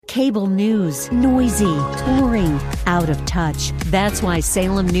Cable news, noisy, boring, out of touch. That's why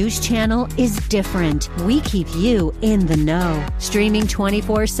Salem News Channel is different. We keep you in the know. Streaming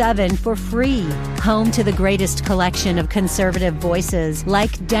 24/7 for free. Home to the greatest collection of conservative voices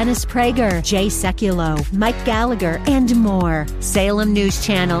like Dennis Prager, Jay Sekulow, Mike Gallagher, and more. Salem News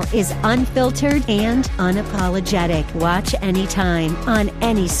Channel is unfiltered and unapologetic. Watch anytime, on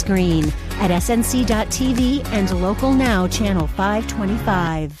any screen, at snc.tv and Local Now Channel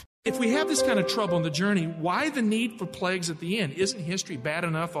 525. If we have this kind of trouble in the journey, why the need for plagues at the end? Isn't history bad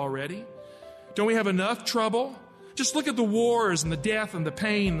enough already? Don't we have enough trouble? Just look at the wars and the death and the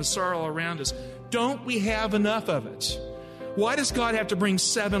pain and the sorrow around us. Don't we have enough of it? Why does God have to bring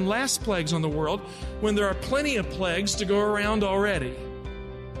 7 last plagues on the world when there are plenty of plagues to go around already?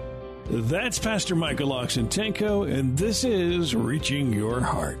 That's Pastor Michael Oxentenko, and this is Reaching Your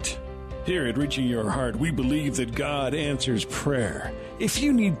Heart. Here at Reaching Your Heart, we believe that God answers prayer. If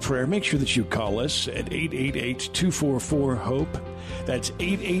you need prayer, make sure that you call us at 888-244-HOPE. That's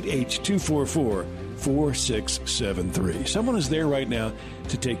 888-244-4673. Someone is there right now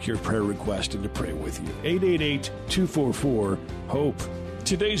to take your prayer request and to pray with you. 888-244-HOPE.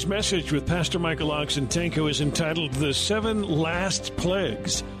 Today's message with Pastor Michael Oxentenko is entitled The 7 Last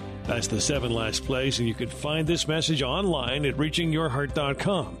Plagues. That's the 7 last plagues, and you can find this message online at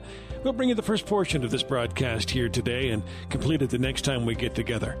reachingyourheart.com. We'll bring you the first portion of this broadcast here today and complete it the next time we get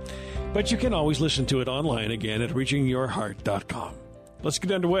together. But you can always listen to it online again at reachingyourheart.com. Let's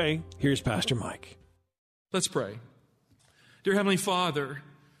get underway. Here's Pastor Mike. Let's pray. Dear Heavenly Father,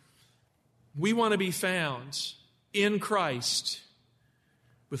 we want to be found in Christ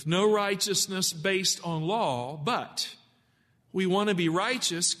with no righteousness based on law, but we want to be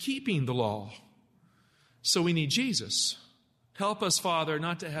righteous keeping the law. So we need Jesus. Help us, Father,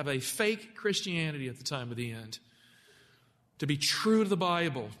 not to have a fake Christianity at the time of the end, to be true to the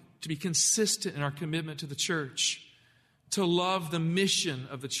Bible, to be consistent in our commitment to the church, to love the mission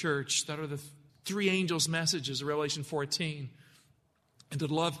of the church that are the 3 angels' messages of Revelation 14, and to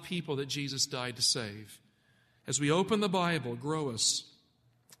love people that Jesus died to save. As we open the Bible, grow us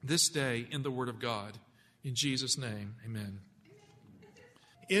this day in the Word of God. In Jesus' name, amen.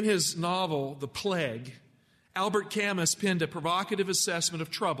 In his novel, The Plague, Albert Camus penned a provocative assessment of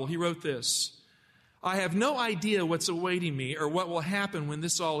trouble. He wrote this: I have no idea what's awaiting me or what will happen when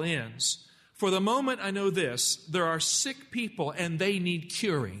this all ends. For the moment, I know this: there are sick people and they need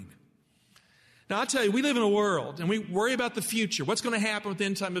curing. Now, I'll tell you, we live in a world and we worry about the future. What's going to happen with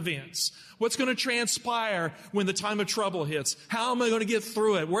end-time events? What's going to transpire when the time of trouble hits? How am I going to get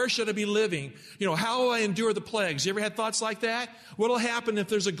through it? Where should I be living? How will I endure the plagues? You ever had thoughts like that? What will happen if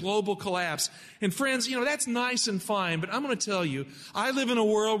there's a global collapse? And friends, that's nice and fine, but I'm going to tell you, I live in a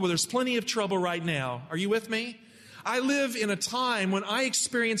world where there's plenty of trouble right now. Are you with me? I live in a time when I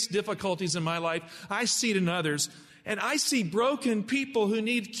experience difficulties in my life. I see it in others. And I see broken people who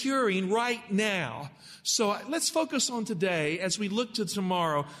need curing right now. So let's focus on today as we look to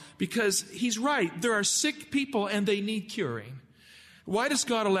tomorrow, because he's right. There are sick people and they need curing. Why does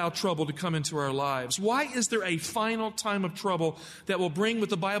God allow trouble to come into our lives? Why is there a final time of trouble that will bring what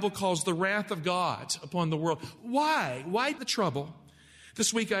the Bible calls the wrath of God upon the world? Why? Why the trouble?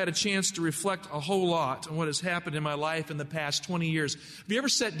 This week I had a chance to reflect a whole lot on what has happened in my life in the past 20 years. Have you ever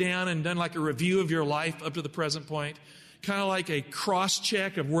sat down and done like a review of your life up to the present point? Kind of like a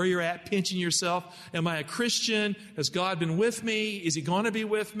cross-check of where you're at, pinching yourself. Am I a Christian? Has God been with me? Is He going to be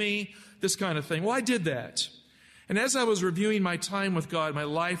with me? This kind of thing. Well, I did that. And as I was reviewing my time with God, my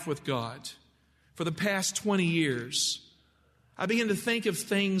life with God, for the past 20 years, I began to think of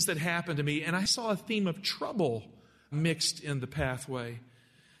things that happened to me, and I saw a theme of trouble mixed in the pathway.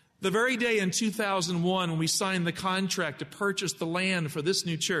 The very day in 2001 when we signed the contract to purchase the land for this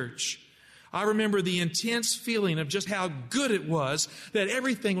new church, I remember the intense feeling of just how good it was that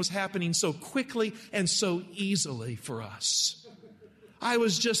everything was happening so quickly and so easily for us. I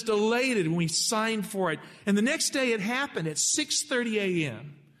was just elated when we signed for it. And the next day it happened at 6:30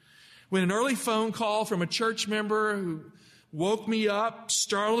 a.m. when an early phone call from a church member who woke me up,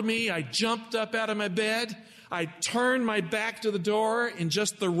 startled me. I jumped up out of my bed. I turned my back to the door in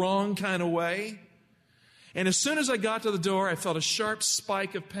just the wrong kind of way. And as soon as I got to the door, I felt a sharp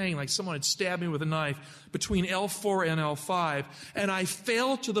spike of pain, like someone had stabbed me with a knife between L4 and L5. And I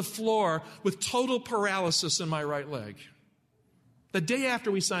fell to the floor with total paralysis in my right leg. The day after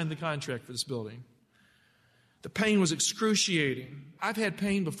we signed the contract for this building. The pain was excruciating. I've had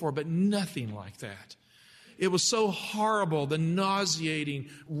pain before, but nothing like that. It was so horrible. The nauseating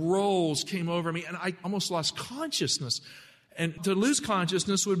rolls came over me, and I almost lost consciousness. And to lose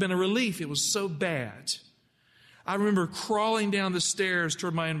consciousness would have been a relief. It was so bad. I remember crawling down the stairs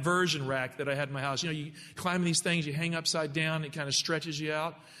toward my inversion rack that I had in my house. You know, you climb these things, you hang upside down, it kind of stretches you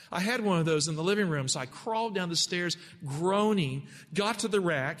out. I had one of those in the living room, so I crawled down the stairs, groaning, got to the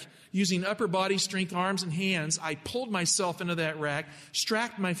rack, using upper body strength, arms and hands. I pulled myself into that rack,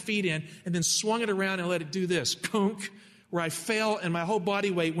 strapped my feet in, and then swung it around and let it do this, kunk, where I fell and my whole body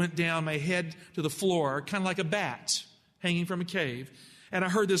weight went down, my head to the floor, kind of like a bat hanging from a cave. And I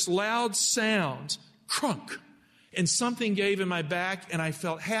heard this loud sound, crunk. And something gave in my back, and I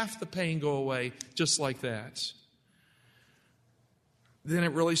felt half the pain go away, just like that. Then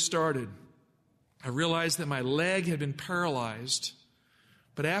it really started. I realized that my leg had been paralyzed.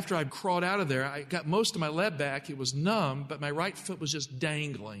 But after I crawled out of there, I got most of my leg back. It was numb, but my right foot was just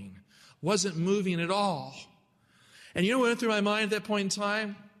dangling. Wasn't moving at all. And you know what went through my mind at that point in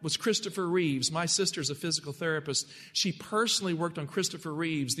time? Was Christopher Reeves. My sister's a physical therapist. She personally worked on Christopher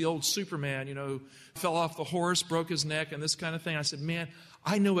Reeves, the old Superman, you know, fell off the horse, broke his neck, and this kind of thing. I said, man,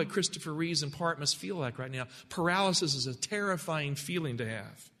 I know what Christopher Reeves in part must feel like right now. Paralysis is a terrifying feeling to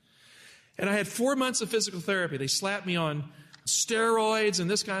have. And I had 4 months of physical therapy. They slapped me on steroids and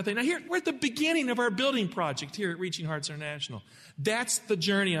this kind of thing. Now, here, we're at the beginning of our building project here at Reaching Hearts International. That's the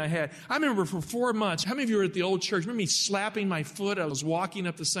journey I had. I remember for 4 months, how many of you were at the old church? Remember me slapping my foot? I was walking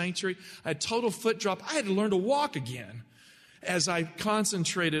up the sanctuary. I had total foot drop. I had to learn to walk again as I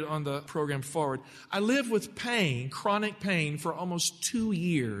concentrated on the program forward. I lived with pain, chronic pain, for almost 2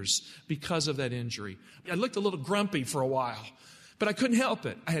 years because of that injury. I looked a little grumpy for a while, but I couldn't help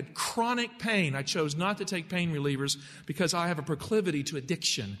it. I had chronic pain. I chose not to take pain relievers because I have a proclivity to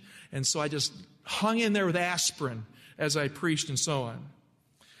addiction. And so I just hung in there with aspirin as I preached and so on.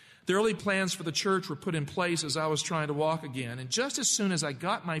 The early plans for the church were put in place as I was trying to walk again. And just as soon as I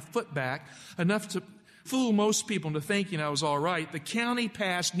got my foot back, enough to fool most people into thinking I was all right, the county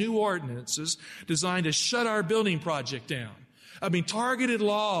passed new ordinances designed to shut our building project down. I mean, targeted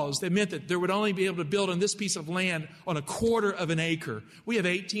laws that meant that there would only be able to build on this piece of land on a quarter of an acre. We have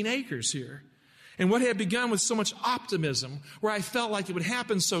 18 acres here. And what had begun with so much optimism, where I felt like it would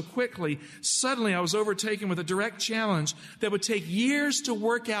happen so quickly, suddenly I was overtaken with a direct challenge that would take years to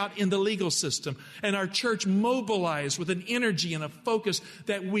work out in the legal system. And our church mobilized with an energy and a focus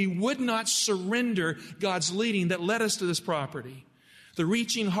that we would not surrender God's leading that led us to this property. The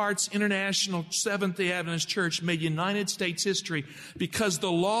Reaching Hearts International Seventh-day Adventist Church made United States history because the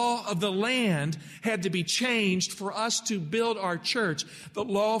law of the land had to be changed for us to build our church, the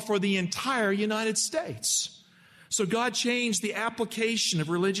law for the entire United States. So God changed the application of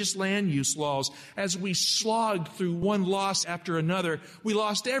religious land use laws as we slogged through one loss after another. We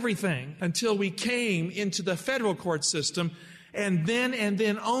lost everything until we came into the federal court system. And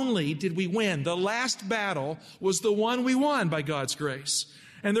then only did we win. The last battle was the one we won by God's grace.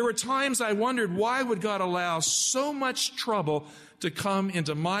 And there were times I wondered, why would God allow so much trouble to come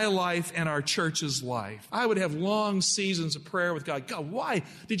into my life and our church's life? I would have long seasons of prayer with God. God, why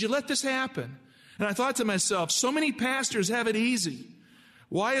did you let this happen? And I thought to myself, so many pastors have it easy.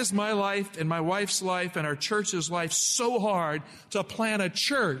 Why is my life and my wife's life and our church's life so hard to plant a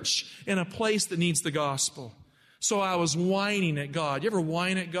church in a place that needs the gospel? So I was whining at God. You ever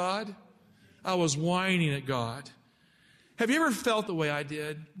whine at God? I was whining at God. Have you ever felt the way I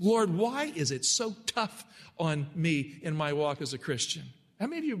did? Lord, why is it so tough on me in my walk as a Christian? How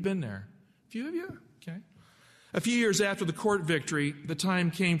many of you have been there? A few of you? Okay. A few years after the court victory, the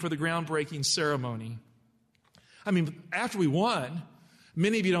time came for the groundbreaking ceremony. I mean, after we won,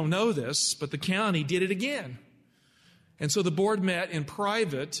 many of you don't know this, but the county did it again. And so the board met in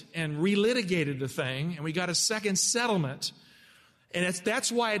private and relitigated the thing, and we got a second settlement. And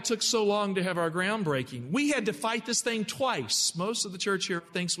that's why it took so long to have our groundbreaking. We had to fight this thing twice. Most of the church here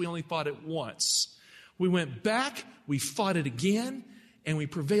thinks we only fought it once. We went back, we fought it again, and we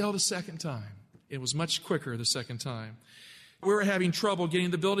prevailed a second time. It was much quicker the second time. We were having trouble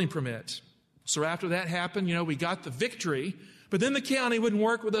getting the building permit. So after that happened, we got the victory, but then the county wouldn't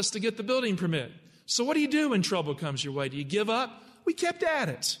work with us to get the building permit. So what do you do when trouble comes your way? Do you give up? We kept at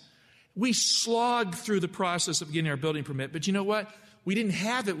it. We slogged through the process of getting our building permit. But you know what? We didn't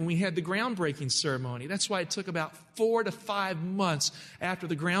have it when we had the groundbreaking ceremony. That's why it took about 4 to 5 months after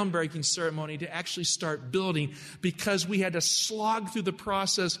the groundbreaking ceremony to actually start building, because we had to slog through the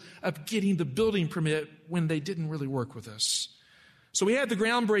process of getting the building permit when they didn't really work with us. So we had the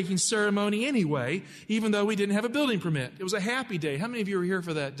groundbreaking ceremony anyway, even though we didn't have a building permit. It was a happy day. How many of you were here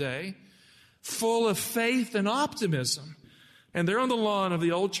for that day? Full of faith and optimism. And there on the lawn of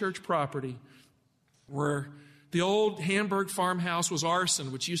the old church property, where the old Hamburg farmhouse was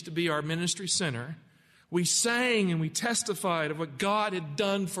Arson, which used to be our ministry center, we sang and we testified of what God had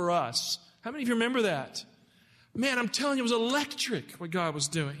done for us. How many of you remember that? Man, I'm telling you, it was electric what God was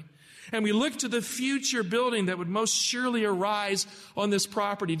doing. And we looked to the future building that would most surely arise on this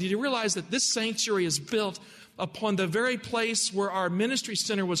property. Did you realize that this sanctuary is built upon the very place where our ministry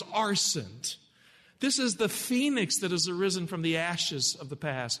center was arsoned? This is the phoenix that has arisen from the ashes of the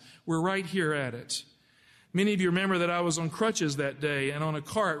past. We're right here at it. Many of you remember that I was on crutches that day and on a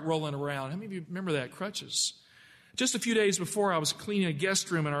cart rolling around. How many of you remember that, crutches? Just a few days before, I was cleaning a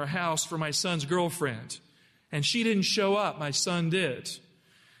guest room in our house for my son's girlfriend. And she didn't show up. My son did.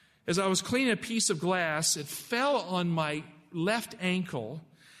 As I was cleaning a piece of glass, it fell on my left ankle,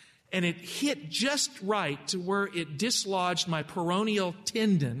 and it hit just right to where it dislodged my peroneal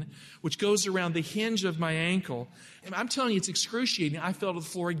tendon, which goes around the hinge of my ankle. And I'm telling you, it's excruciating. I fell to the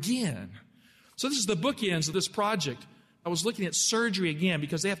floor again. So this is the bookends of this project. I was looking at surgery again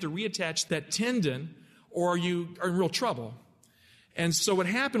because they have to reattach that tendon or you are in real trouble. And so what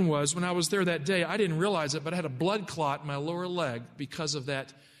happened was, when I was there that day, I didn't realize it, but I had a blood clot in my lower leg because of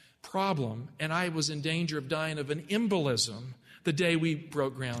that problem, and I was in danger of dying of an embolism the day we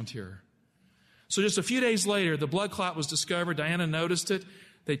broke ground here. So just a few days later, the blood clot was discovered. Diana noticed it.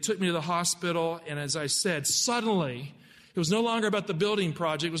 They took me to the hospital, and as I said, suddenly, it was no longer about the building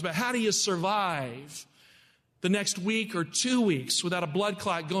project. It was about how do you survive the next week or 2 weeks without a blood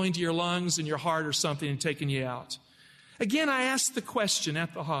clot going to your lungs and your heart or something and taking you out. Again, I asked the question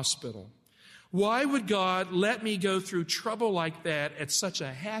at the hospital, why would God let me go through trouble like that at such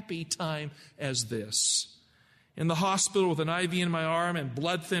a happy time as this? In the hospital with an IV in my arm and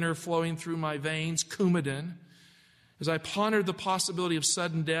blood thinner flowing through my veins, Coumadin, as I pondered the possibility of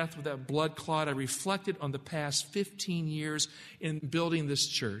sudden death with that blood clot, I reflected on the past 15 years in building this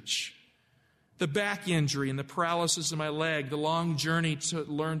church. The back injury and the paralysis in my leg, the long journey to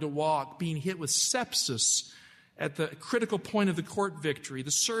learn to walk, being hit with sepsis at the critical point of the court victory, the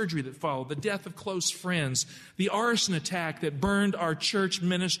surgery that followed, the death of close friends, the arson attack that burned our church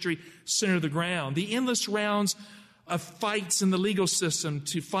ministry center to the ground, the endless rounds of fights in the legal system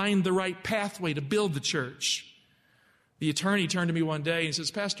to find the right pathway to build the church. The attorney turned to me one day and he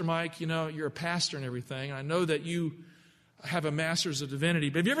says, Pastor Mike, you know, you're a pastor and everything, and I know that you have a master's of divinity,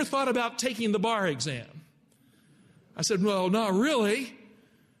 but have you ever thought about taking the bar exam? I said, well, not really.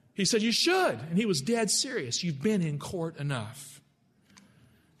 He said, you should. And he was dead serious. You've been in court enough.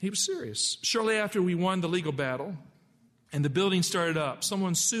 He was serious. Shortly after we won the legal battle and the building started up,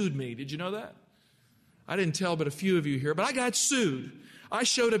 someone sued me. Did you know that? I didn't tell but a few of you here, but I got sued. I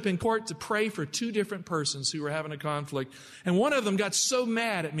showed up in court to pray for 2 different persons who were having a conflict. And one of them got so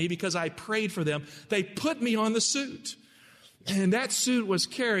mad at me because I prayed for them, they put me on the suit. And that suit was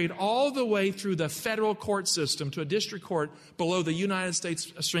carried all the way through the federal court system to a district court below the United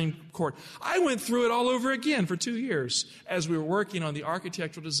States Supreme Court. I went through it all over again for 2 years as we were working on the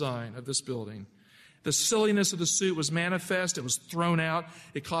architectural design of this building. The silliness of the suit was manifest. It was thrown out.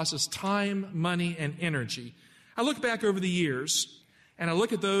 It cost us time, money, and energy. I look back over the years, and I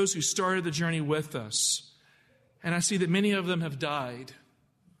look at those who started the journey with us, and I see that many of them have died.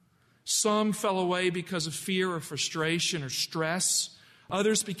 Some fell away because of fear or frustration or stress.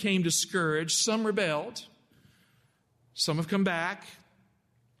 Others became discouraged. Some rebelled. Some have come back.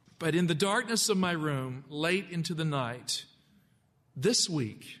 But in the darkness of my room, late into the night, this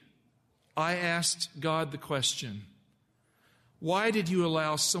week, I asked God the question, why did you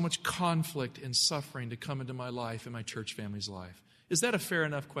allow so much conflict and suffering to come into my life and my church family's life? Is that a fair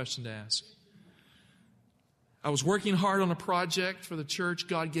enough question to ask? I was working hard on a project for the church.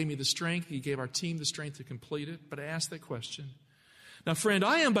 God gave me the strength. He gave our team the strength to complete it. But I asked that question. Now, friend,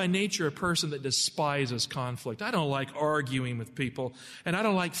 I am by nature a person that despises conflict. I don't like arguing with people, and I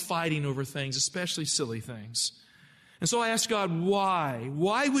don't like fighting over things, especially silly things. And so I asked God, why?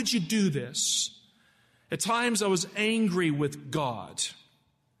 Why would you do this? At times I was angry with God.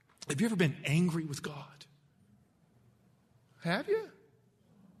 Have you ever been angry with God? Have you?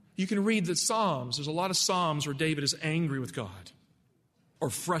 You can read the Psalms. There's a lot of Psalms where David is angry with God or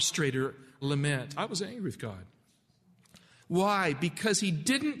frustrated or lament. I was angry with God. Why? Because he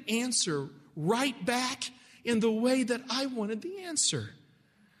didn't answer right back in the way that I wanted the answer.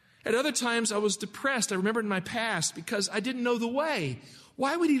 At other times I was depressed. I remember in my past because I didn't know the way.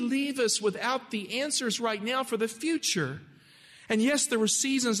 Why would he leave us without the answers right now for the future? And yes, there were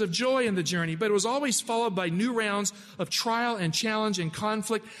seasons of joy in the journey, but it was always followed by new rounds of trial and challenge and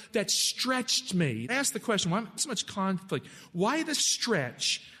conflict that stretched me. I asked the question, why so much conflict? Why the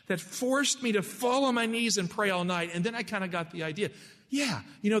stretch that forced me to fall on my knees and pray all night? And then I kind of got the idea. Yeah,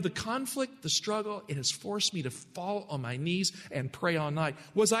 the conflict, the struggle, it has forced me to fall on my knees and pray all night.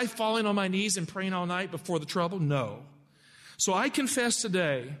 Was I falling on my knees and praying all night before the trouble? No. So I confess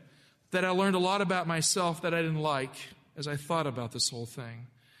today, that I learned a lot about myself that I didn't like as I thought about this whole thing.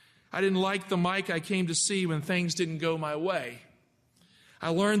 I didn't like the Mike I came to see when things didn't go my way. I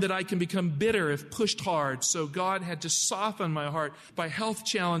learned that I can become bitter if pushed hard, so God had to soften my heart by health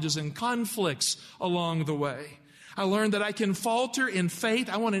challenges and conflicts along the way. I learned that I can falter in faith.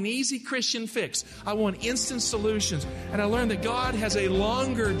 I want an easy Christian fix. I want instant solutions. And I learned that God has a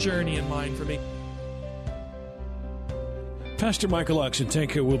longer journey in mind for me. Pastor Michael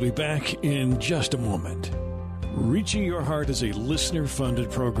Oxentenko will be back in just a moment. Reaching Your Heart is a listener-funded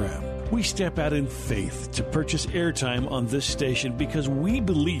program. We step out in faith to purchase airtime on this station because we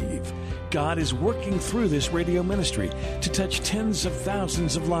believe God is working through this radio ministry to touch tens of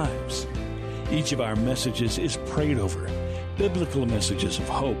thousands of lives. Each of our messages is prayed over, biblical messages of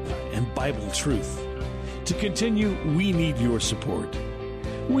hope and Bible truth. To continue, we need your support.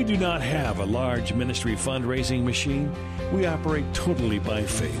 We do not have a large ministry fundraising machine. We operate totally by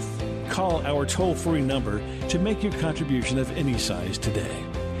faith. Call our toll-free number to make your contribution of any size today.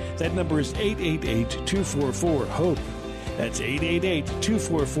 That number is 888-244-HOPE. That's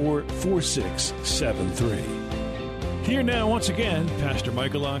 888-244-4673. Here now, once again, Pastor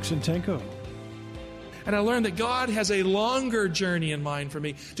Michael Oxentenko. And I learned that God has a longer journey in mind for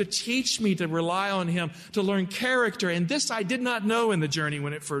me, to teach me to rely on Him, to learn character. And this I did not know in the journey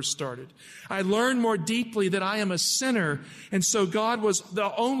when it first started. I learned more deeply that I am a sinner, and so God was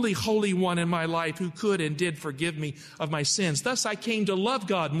the only Holy One in my life who could and did forgive me of my sins. Thus I came to love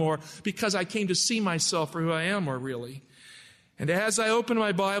God more because I came to see myself for who I am more really. And as I opened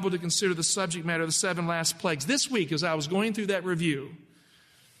my Bible to consider the subject matter of the 7 last plagues, this week as I was going through that review,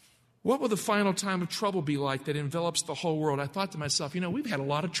 what will the final time of trouble be like that envelops the whole world? I thought to myself, we've had a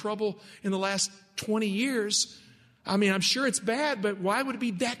lot of trouble in the last 20 years. I mean, I'm sure it's bad, but why would it be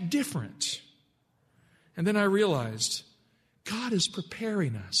that different? And then I realized God is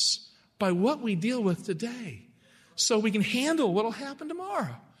preparing us by what we deal with today so we can handle what will happen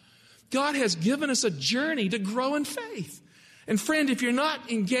tomorrow. God has given us a journey to grow in faith. And friend, if you're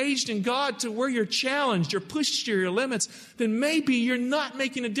not engaged in God to where you're challenged, you're pushed to your limits, then maybe you're not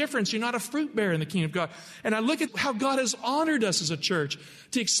making a difference. You're not a fruit bearer in the kingdom of God. And I look at how God has honored us as a church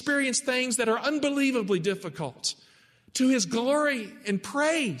to experience things that are unbelievably difficult to His glory and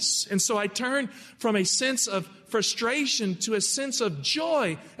praise. And so I turn from a sense of frustration to a sense of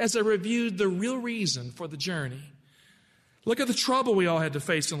joy as I reviewed the real reason for the journey. Look at the trouble we all had to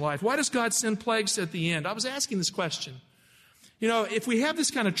face in life. Why does God send plagues at the end? I was asking this question. If we have this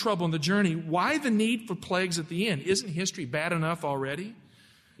kind of trouble in the journey, why the need for plagues at the end? Isn't history bad enough already?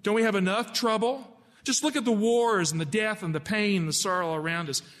 Don't we have enough trouble? Just look at the wars and the death and the pain and the sorrow around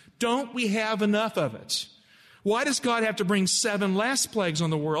us. Don't we have enough of it? Why does God have to bring 7 last plagues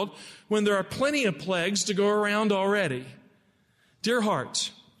on the world when there are plenty of plagues to go around already? Dear heart,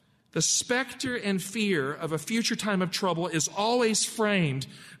 the specter and fear of a future time of trouble is always framed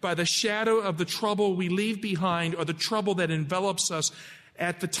by the shadow of the trouble we leave behind or the trouble that envelops us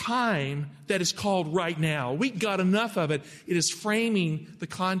at the time that is called right now. We got enough of it. It is framing the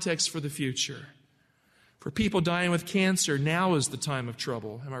context for the future. For people dying with cancer, now is the time of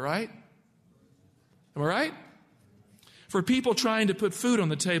trouble. Am I right? Am I right? For people trying to put food on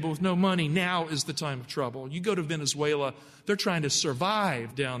the table with no money, now is the time of trouble. You go to Venezuela, they're trying to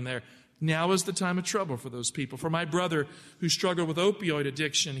survive down there. Now is the time of trouble for those people. For my brother who struggled with opioid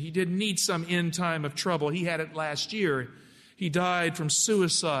addiction, he didn't need some end time of trouble. He had it last year. He died from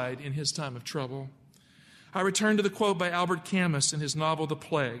suicide in his time of trouble. I return to the quote by Albert Camus in his novel, The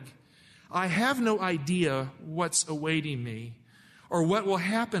Plague. I have no idea what's awaiting me or what will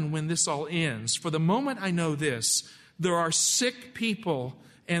happen when this all ends. For the moment I know this, there are sick people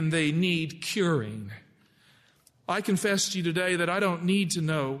and they need curing. I confess to you today that I don't need to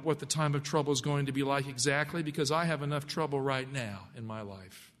know what the time of trouble is going to be like exactly because I have enough trouble right now in my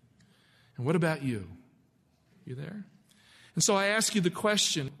life. And what about you? You there? And so I ask you the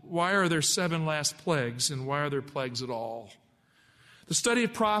question, why are there 7 last plagues and why are there plagues at all? The study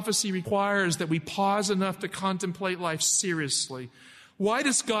of prophecy requires that we pause enough to contemplate life seriously. Why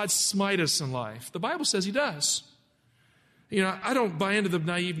does God smite us in life? The Bible says He does. I don't buy into the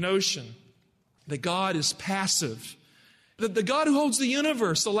naive notion that God is passive. That the God who holds the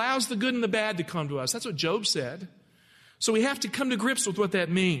universe allows the good and the bad to come to us. That's what Job said. So we have to come to grips with what that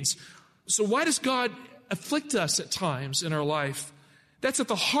means. So why does God afflict us at times in our life? That's at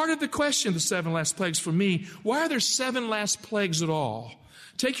the heart of the question, the 7 last plagues for me. Why are there 7 last plagues at all?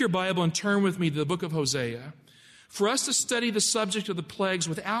 Take your Bible and turn with me to the book of Hosea. For us to study the subject of the plagues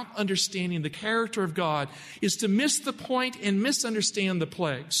without understanding the character of God is to miss the point and misunderstand the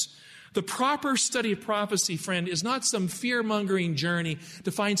plagues. The proper study of prophecy, friend, is not some fear-mongering journey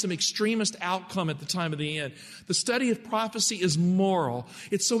to find some extremist outcome at the time of the end. The study of prophecy is moral.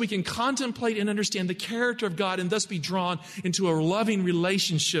 It's so we can contemplate and understand the character of God and thus be drawn into a loving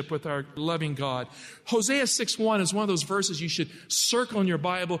relationship with our loving God. Hosea 6:1 is one of those verses you should circle in your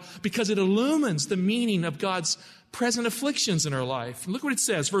Bible because it illumines the meaning of God's present afflictions in our life. Look what it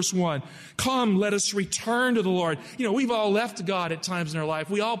says, verse 1. Come, let us return to the Lord. You know, we've all left God at times in our life.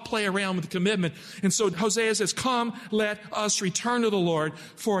 We all play around with commitment. And so Hosea says, come, let us return to the Lord,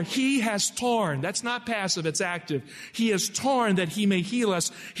 for he has torn. That's not passive, it's active. He has torn that he may heal us.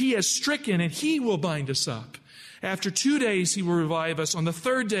 He has stricken and he will bind us up. After 2 days, he will revive us. On the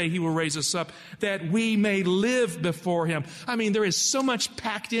third day, he will raise us up that we may live before him. I mean, there is so much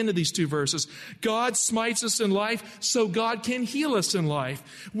packed into these two verses. God smites us in life, so God can heal us in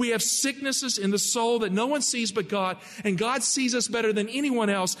life. We have sicknesses in the soul that no one sees but God, and God sees us better than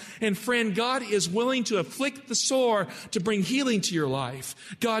anyone else. And friend, God is willing to afflict the sore to bring healing to your life.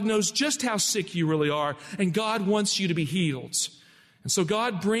 God knows just how sick you really are, and God wants you to be healed. And so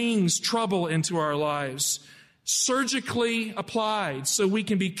God brings trouble into our lives, surgically applied so we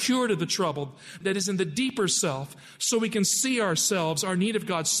can be cured of the trouble that is in the deeper self, so we can see ourselves, our need of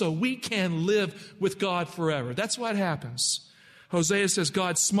God, so we can live with God forever. That's what happens. Hosea says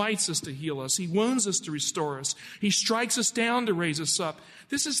God smites us to heal us. He wounds us to restore us. He strikes us down to raise us up.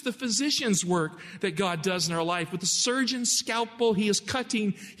 This is the physician's work that God does in our life. With the surgeon's scalpel, he is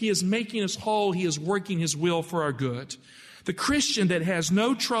cutting, he is making us whole, he is working his will for our good. The Christian that has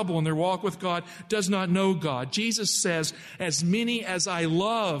no trouble in their walk with God does not know God. Jesus says, as many as I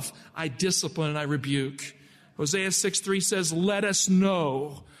love, I discipline and I rebuke. Hosea 6:3 says, let us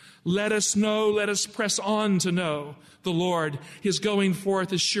know. Let us know, let us press on to know the Lord. His going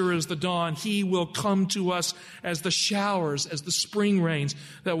forth as sure as the dawn. He will come to us as the showers, as the spring rains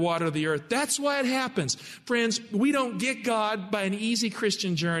that water the earth. That's why it happens. Friends, we don't get God by an easy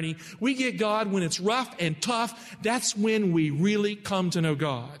Christian journey. We get God when it's rough and tough. That's when we really come to know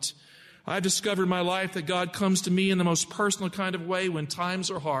God. I've discovered in my life that God comes to me in the most personal kind of way when times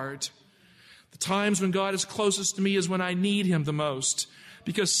are hard. The times when God is closest to me is when I need him the most,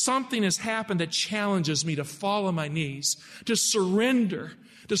 because something has happened that challenges me to fall on my knees, to surrender,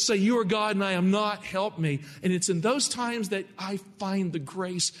 to say, you are God and I am not, help me. And it's in those times that I find the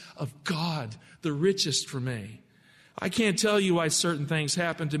grace of God the richest for me. I can't tell you why certain things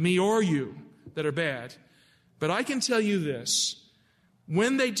happen to me or you that are bad, but I can tell you this.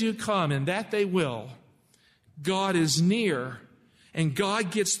 When they do come, and that they will, God is near, and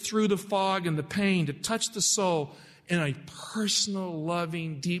God gets through the fog and the pain to touch the soul in a personal,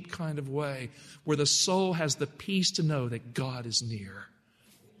 loving, deep kind of way where the soul has the peace to know that God is near.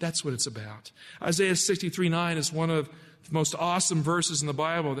 That's what it's about. Isaiah 63:9 is one of the most awesome verses in the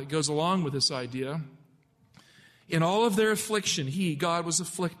Bible that goes along with this idea. In all of their affliction, he, God, was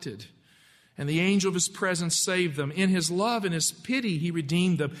afflicted, and the angel of his presence saved them. In his love and his pity, he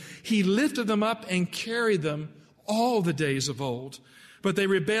redeemed them. He lifted them up and carried them all the days of old. But they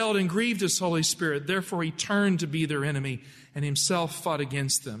rebelled and grieved his Holy Spirit. Therefore, he turned to be their enemy and himself fought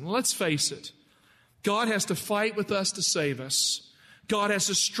against them. Let's face it. God has to fight with us to save us. God has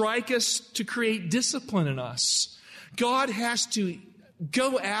to strike us to create discipline in us. God has to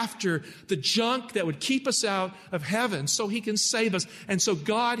go after the junk that would keep us out of heaven so he can save us. And so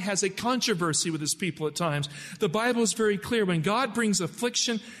God has a controversy with his people at times. The Bible is very clear. When God brings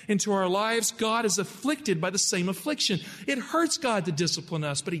affliction into our lives, God is afflicted by the same affliction. It hurts God to discipline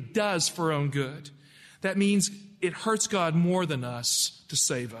us, but he does for our own good. That means it hurts God more than us to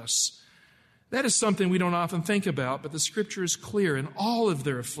save us. That is something we don't often think about, but the scripture is clear. In all of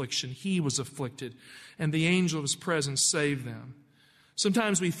their affliction, he was afflicted, and the angel of his presence saved them.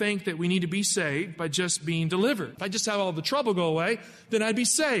 Sometimes we think that we need to be saved by just being delivered. If I just have all the trouble go away, then I'd be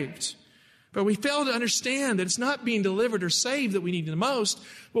saved. But we fail to understand that it's not being delivered or saved that we need the most.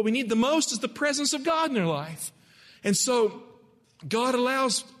 What we need the most is the presence of God in our life. And so God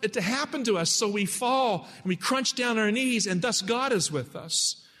allows it to happen to us so we fall and we crunch down on our knees, and thus God is with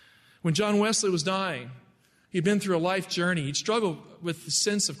us. When John Wesley was dying, he'd been through a life journey. He'd struggled with the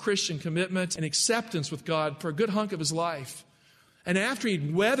sense of Christian commitment and acceptance with God for a good hunk of his life. And after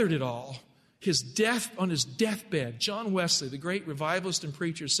he'd weathered it all, on his deathbed, John Wesley, the great revivalist and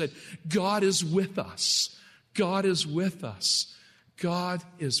preacher, said, God is with us. God is with us. God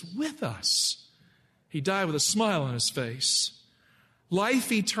is with us. He died with a smile on his face.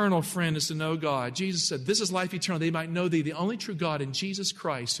 Life eternal, friend, is to know God. Jesus said, this is life eternal. They might know thee, the only true God, in Jesus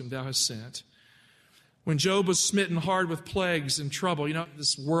Christ, whom thou hast sent. When Job was smitten hard with plagues and trouble,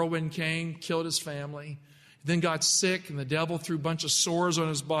 this whirlwind came, killed his family. Then got sick, and the devil threw a bunch of sores on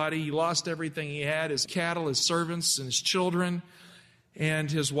his body. He lost everything he had, his cattle, his servants, and his children.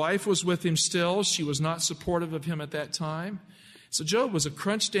 And his wife was with him still. She was not supportive of him at that time. So Job was a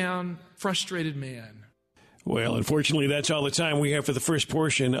crunched down, frustrated man. Well, unfortunately, that's all the time we have for the first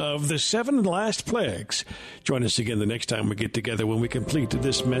portion of the 7 last plagues. Join us again the next time we get together when we complete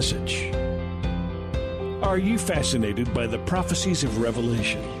this message. Are you fascinated by the prophecies of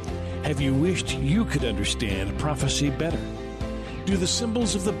Revelation? Have you wished you could understand prophecy better? Do the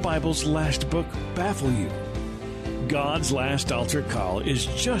symbols of the Bible's last book baffle you? God's Last Altar Call is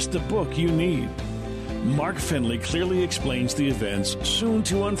just the book you need. Mark Finley clearly explains the events soon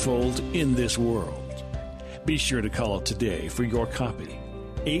to unfold in this world. Be sure to call it today for your copy.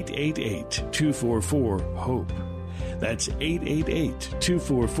 888-244-HOPE. That's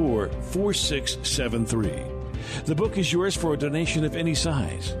 888-244-4673. The book is yours for a donation of any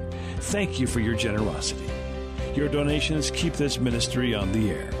size. Thank you for your generosity. Your donations keep this ministry on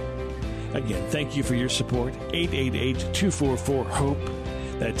the air. Again, thank you for your support. 888-244-HOPE.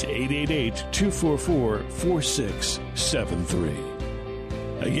 That's 888-244-4673.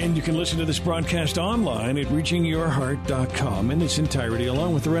 Again, you can listen to this broadcast online at reachingyourheart.com in its entirety,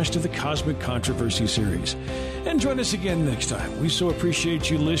 along with the rest of the Cosmic Controversy series. And join us again next time. We so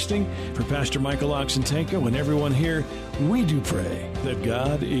appreciate you listening. For Pastor Michael Oxentenko and everyone here, we do pray that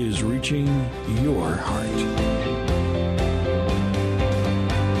God is reaching your heart.